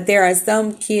 But there are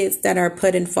some kids that are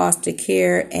put in foster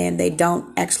care and they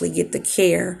don't actually get the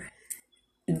care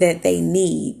that they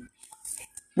need.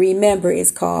 Remember,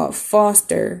 it's called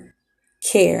foster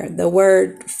care. The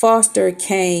word foster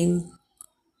came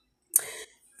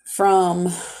from,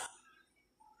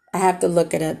 I have to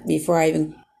look it up before I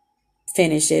even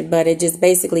finish it, but it just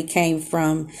basically came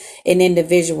from an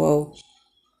individual,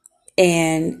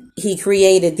 and he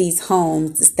created these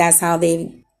homes.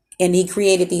 And he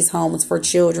created these homes for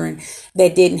children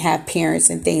that didn't have parents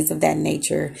and things of that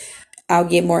nature. I'll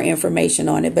get more information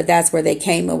on it, but that's where they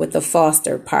came up with the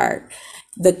foster part.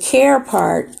 The care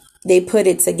part, they put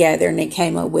it together and they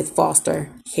came up with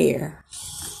foster care.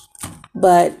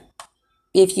 But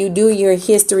if you do your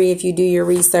history, if you do your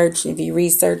research, if you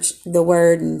research the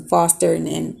word and foster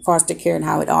care and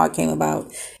how it all came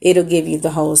about, it'll give you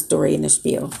the whole story in the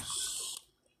spiel.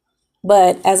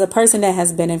 But as a person that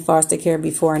has been in foster care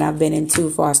before, and I've been in 2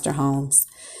 foster homes,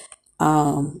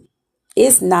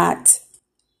 it's not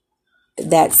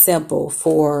that simple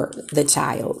for the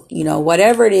child.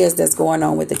 Whatever it is that's going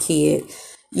on with the kid,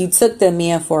 you took them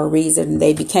in for a reason.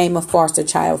 They became a foster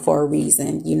child for a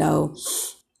reason.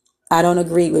 I don't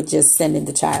agree with just sending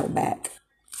the child back.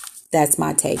 That's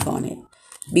my take on it.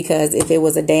 Because if it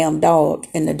was a damn dog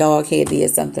and the dog had did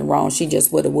something wrong, she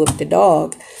just would have whooped the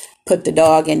dog, put the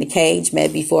dog in the cage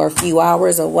maybe for a few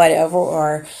hours or whatever,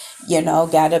 or,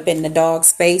 got up in the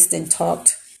dog's face and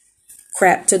talked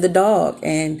crap to the dog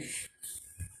and,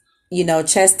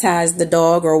 chastised the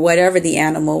dog or whatever the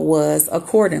animal was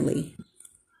accordingly.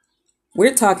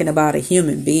 We're talking about a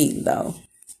human being, though.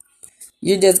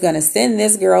 You're just going to send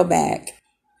this girl back.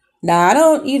 Now,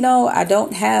 I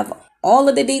don't have all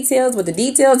of the details, but the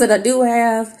details that I do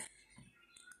have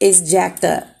is jacked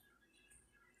up.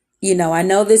 I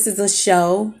know this is a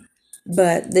show,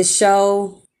 but the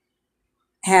show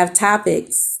have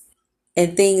topics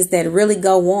and things that really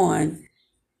go on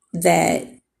that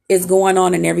is going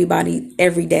on in everybody's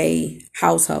everyday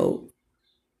household.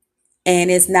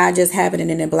 And it's not just happening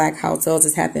in the Black households.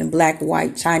 It's happening Black,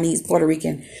 white, Chinese, Puerto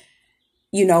Rican,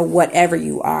 whatever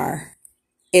you are.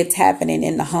 It's happening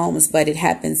in the homes, but it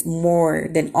happens more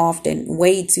than often,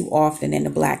 way too often in the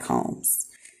Black homes.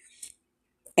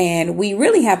 And we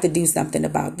really have to do something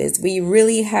about this. We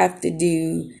really have to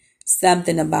do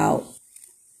something about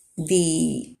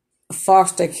the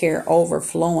foster care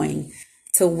overflowing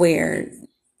to where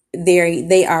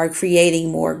they are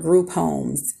creating more group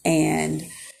homes, and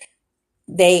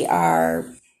they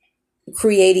are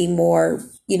creating more,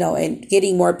 and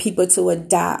getting more people to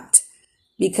adopt,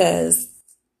 because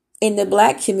in the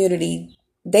Black community,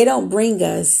 they don't bring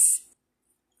us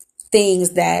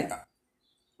things that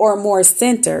or more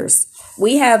centers.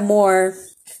 We have more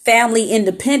family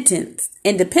independent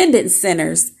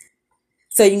centers,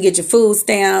 so you can get your food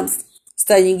stamps,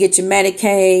 so you can get your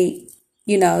Medicaid,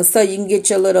 so you can get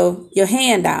your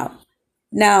handout.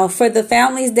 Now, for the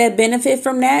families that benefit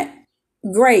from that,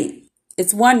 great.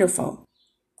 It's wonderful.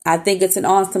 I think it's an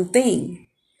awesome thing.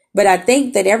 But I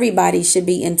think that everybody should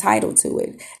be entitled to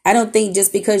it. I don't think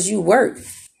just because you work,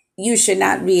 you should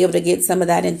not be able to get some of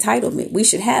that entitlement. We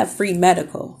should have free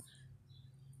medical.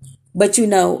 But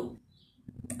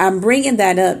I'm bringing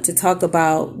that up to talk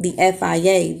about the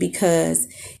FIA because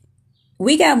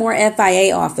we got more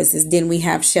FIA offices than we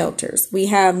have shelters. We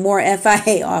have more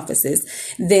FIA offices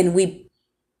than we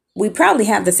probably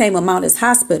have the same amount as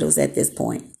hospitals at this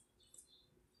point,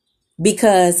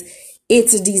 because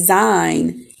it's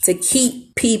designed to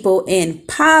keep people in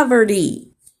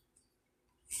poverty.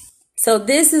 So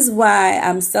this is why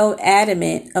I'm so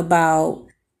adamant about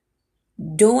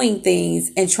doing things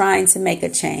and trying to make a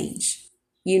change.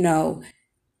 You know,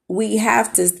 we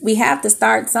have to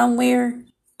start somewhere,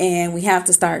 and we have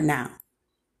to start now.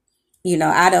 You know,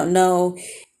 I don't know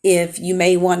if you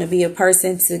may want to be a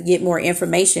person to get more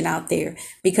information out there,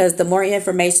 because the more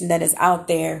information that is out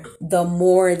there, the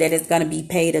more that it's going to be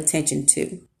paid attention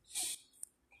to.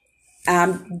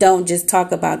 Don't just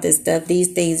talk about this stuff.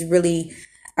 These things really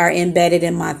are embedded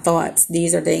in my thoughts.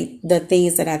 These are the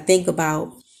things that I think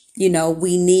about. You know,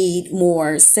 we need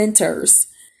more centers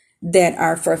that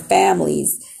are for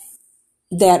families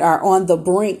that are on the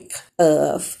brink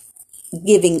of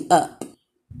giving up.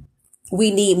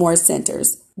 We need more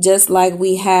centers, just like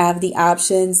we have the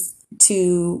options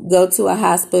to go to a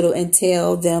hospital and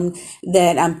tell them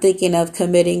that I'm thinking of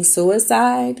committing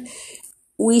suicide.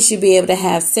 We should be able to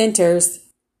have centers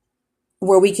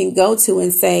where we can go to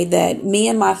and say that me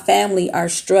and my family are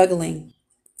struggling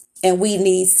and we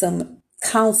need some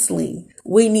counseling.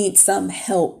 We need some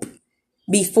help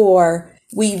before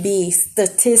we be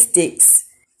statistics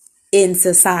in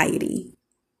society.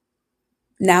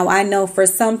 Now, I know for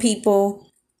some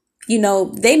people, you know,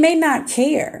 they may not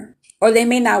care, or they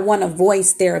may not want to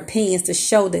voice their opinions to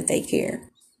show that they care.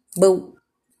 But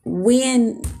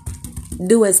when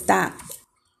do it stop?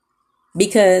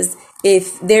 Because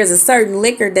if there's a certain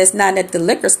liquor that's not at the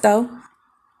liquor store,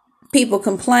 people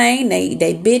complain,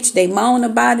 they bitch, they moan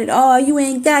about it. Oh, you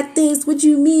ain't got this. What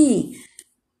you mean?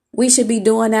 We should be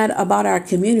doing that about our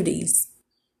communities.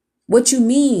 What you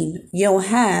mean you don't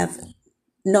have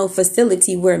no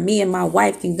facility where me and my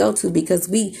wife can go to because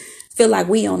we feel like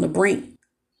we on the brink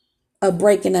of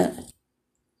breaking up?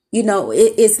 You know,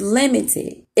 it's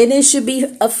limited, and it should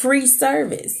be a free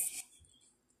service.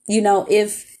 You know,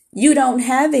 if you don't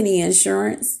have any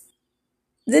insurance,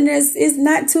 then it's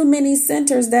not too many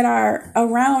centers that are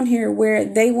around here where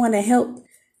they want to help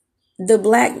the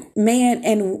Black man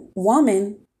and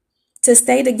woman to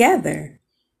stay together.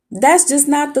 That's just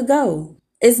not the goal.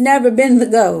 It's never been the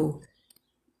goal.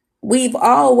 We've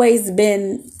always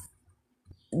been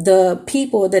the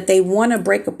people that they want to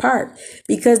break apart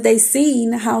because they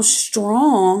seen how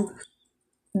strong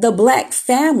the Black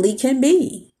family can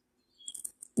be.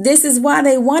 This is why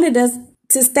they wanted us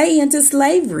to stay into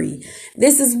slavery.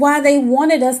 This is why they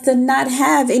wanted us to not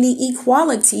have any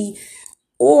equality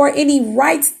or any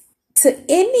rights to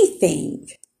anything.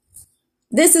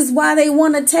 This is why they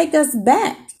want to take us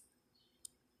back.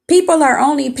 People are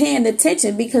only paying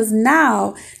attention because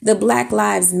now the Black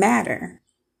Lives Matter.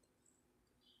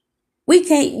 We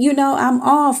can't, you know, I'm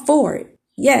all for it.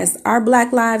 Yes, our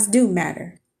Black lives do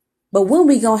matter. But when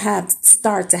we gonna have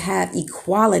start to have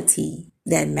equality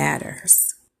that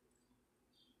matters?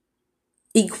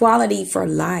 Equality for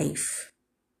life.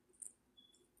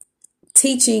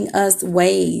 Teaching us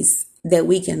ways that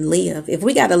we can live. If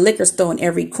we got a liquor store in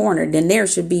every corner, then there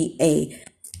should be a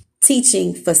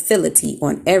teaching facility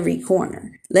on every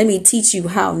corner. Let me teach you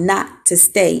how not to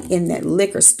stay in that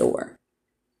liquor store.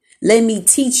 Let me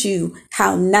teach you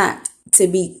how not to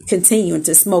be continuing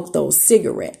to smoke those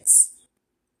cigarettes.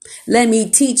 Let me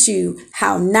teach you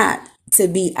how not to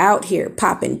be out here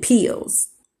popping pills.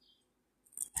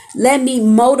 Let me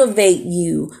motivate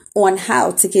you on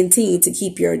how to continue to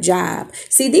keep your job.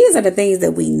 See, these are the things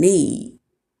that we need.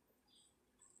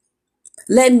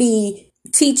 Let me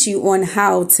teach you on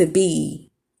how to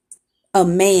be a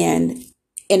man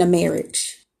in a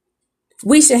marriage.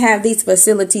 We should have these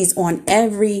facilities on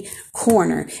every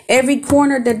corner. Every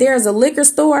corner that there's a liquor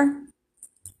store,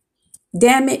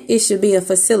 damn it, it should be a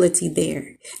facility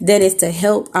there that is to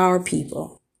help our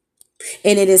people.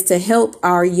 And it is to help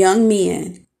our young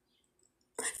men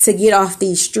to get off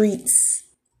these streets,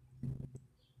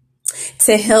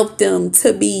 to help them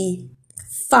to be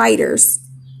fighters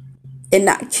and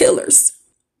not killers,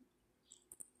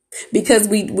 because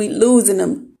we losing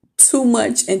them too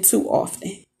much and too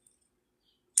often.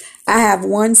 I have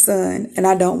one son, and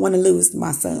I don't want to lose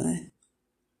my son.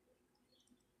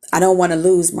 I don't want to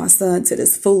lose my son to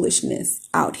this foolishness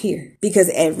out here,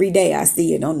 because every day I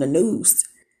see it on the news.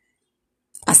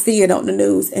 I see it on the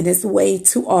news, and it's way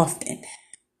too often.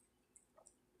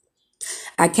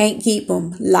 I can't keep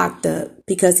him locked up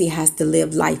because he has to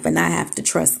live life, and I have to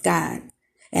trust God.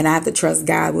 And I have to trust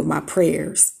God with my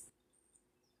prayers.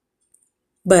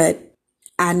 But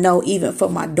I know even for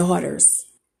my daughters,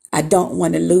 I don't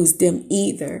want to lose them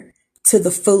either to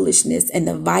the foolishness and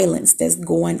the violence that's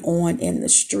going on in the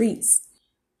streets.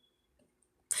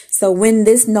 So when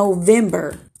this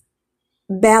November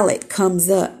ballot comes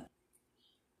up,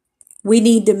 we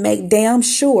need to make damn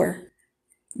sure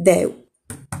that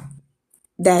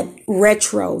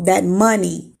that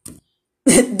money,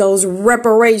 those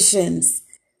reparations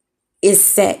is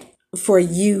set for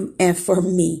you and for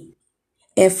me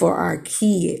and for our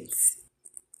kids,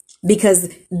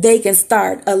 because they can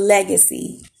start a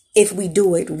legacy if we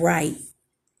do it right.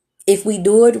 If we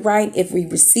do it right, if we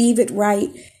receive it right,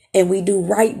 and we do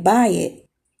right by it,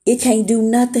 it can't do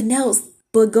nothing else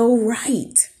but go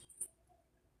right.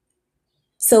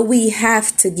 So we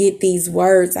have to get these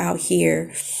words out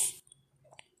here.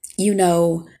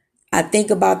 I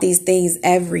think about these things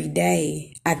every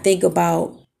day. I think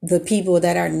about the people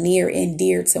that are near and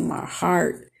dear to my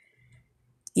heart.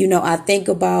 I think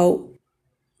about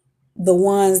the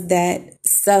ones that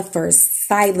suffer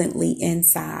silently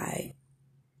inside.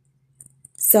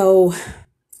 So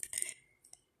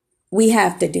we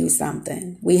have to do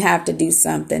something. We have to do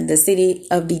something. The city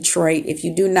of Detroit, if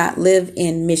you do not live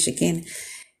in Michigan,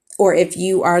 or if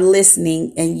you are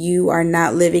listening and you are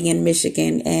not living in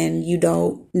Michigan and you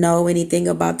don't know anything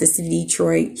about the city of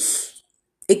Detroit,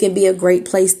 it can be a great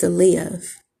place to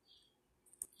live.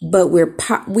 But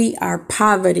we are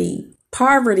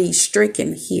poverty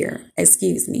stricken here.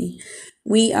 Excuse me.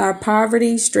 We are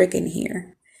poverty stricken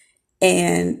here.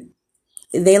 And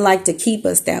they like to keep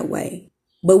us that way.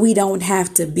 But we don't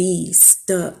have to be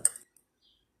stuck.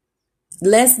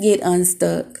 Let's get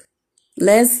unstuck.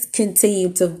 Let's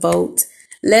continue to vote.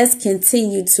 Let's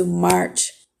continue to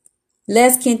march.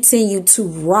 Let's continue to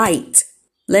write.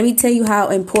 Let me tell you how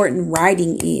important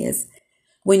writing is.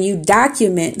 When you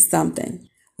document something,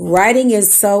 writing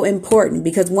is so important,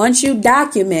 because once you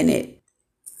document it,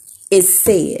 it's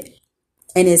said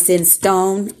and it's in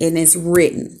stone and it's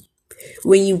written.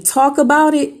 When you talk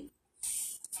about it,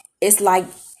 it's like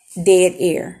dead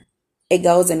air. It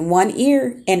goes in one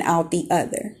ear and out the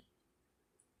other.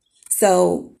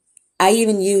 So I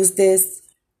even use this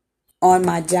on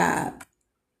my job.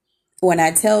 When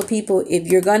I tell people, if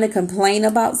you're going to complain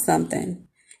about something,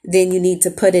 then you need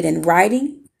to put it in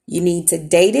writing. You need to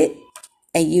date it.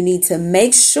 And you need to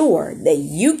make sure that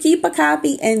you keep a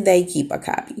copy and they keep a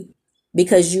copy,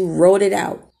 because you wrote it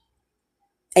out.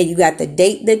 And you got the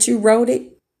date that you wrote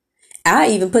it. I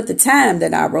even put the time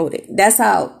that I wrote it. That's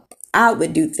how I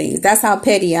would do things. That's how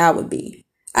petty I would be.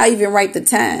 I even write the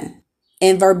time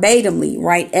and verbatimly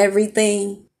write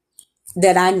everything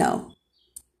that I know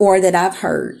or that I've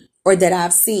heard or that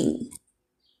I've seen.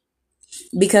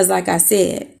 Because like I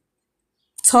said,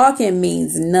 talking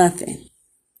means nothing.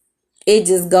 It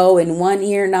just go in one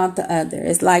ear and out the other.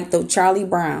 It's like the Charlie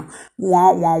Brown.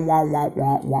 Wah, wah, wah, wah,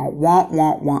 wah, wah, wah,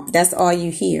 wah, wah. That's all you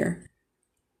hear.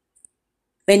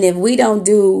 And if we don't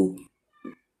do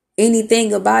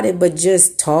anything about it but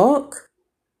just talk,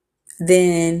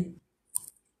 then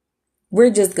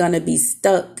we're just going to be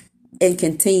stuck and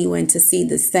continuing to see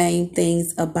the same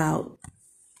things about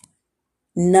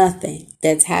nothing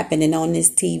that's happening on this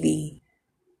TV.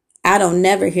 I don't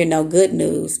never hear no good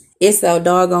news. It's so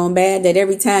doggone bad that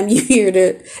every time you hear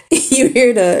the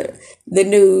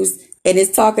news and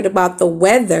it's talking about the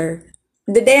weather,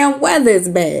 the damn weather is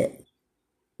bad.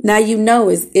 Now you know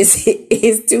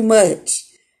it's too much.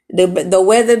 The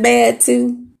weather bad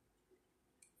too.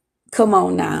 Come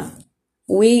on now.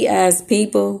 We as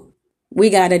people, we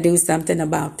got to do something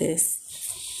about this.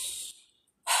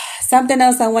 Something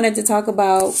else I wanted to talk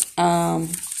about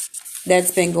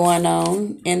that's been going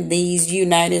on in these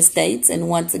United States. And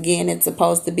once again, it's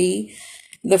supposed to be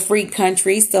the free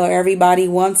country. So everybody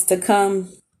wants to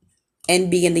come and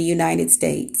be in the United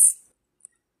States.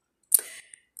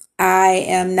 I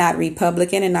am not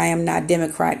Republican and I am not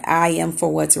Democrat. I am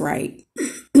for what's right.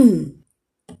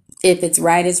 If it's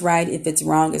right, it's right. If it's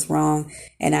wrong, it's wrong.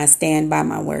 And I stand by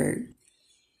my word.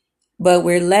 But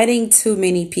we're letting too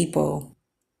many people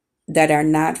that are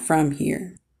not from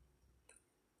here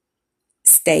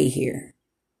stay here.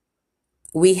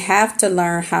 We have to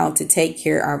learn how to take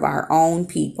care of our own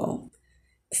people,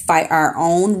 fight our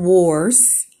own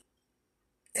wars,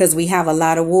 because we have a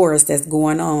lot of wars that's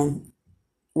going on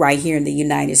right here in the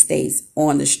United States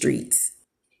on the streets.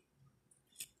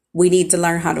 We need to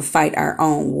learn how to fight our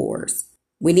own wars.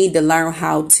 We need to learn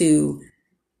how to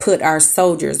put our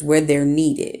soldiers where they're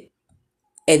needed.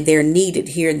 And they're needed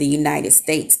here in the United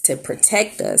States to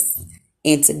protect us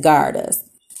and to guard us.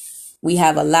 We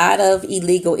have a lot of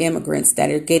illegal immigrants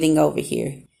that are getting over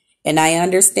here. And I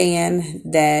understand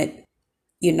that,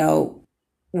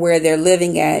 where they're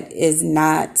living at is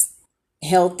not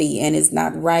healthy and is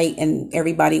not right, and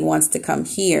everybody wants to come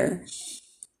here.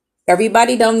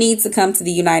 Everybody don't need to come to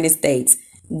the United States.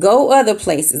 Go other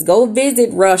places. Go visit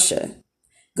Russia.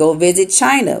 Go visit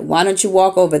China. Why don't you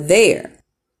walk over there?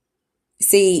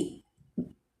 See,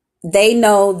 they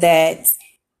know that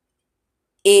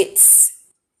it's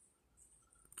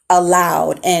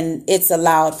allowed, and it's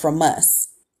allowed from us.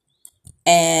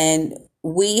 And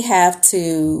we have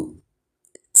to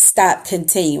stop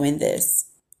continuing this.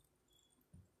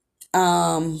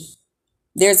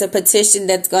 There's a petition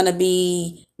that's going to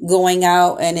be going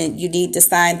out, and you need to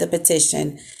sign the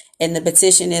petition. And the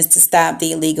petition is to stop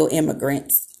the illegal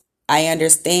immigrants. I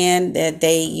understand that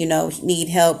they, need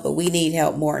help, but we need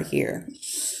help more here.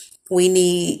 We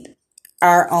need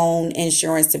our own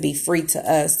insurance to be free to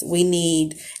us. We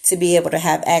need to be able to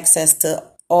have access to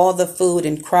all the food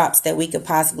and crops that we could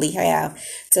possibly have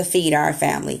to feed our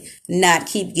family, not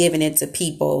keep giving it to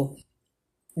people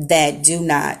that do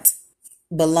not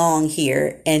belong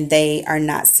here and they are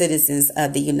not citizens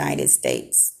of the United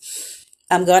States.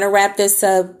 I'm going to wrap this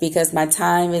up because my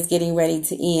time is getting ready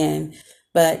to end.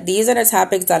 But these are the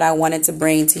topics that I wanted to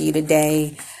bring to you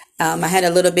today. I had a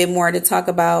little bit more to talk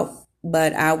about,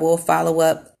 but I will follow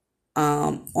up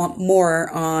more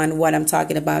on what I'm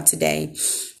talking about today.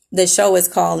 The show is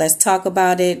called Let's Talk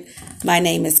About It. My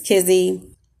name is Kizzy.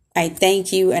 I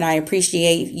thank you and I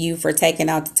appreciate you for taking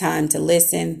out the time to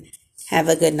listen. Have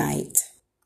a good night.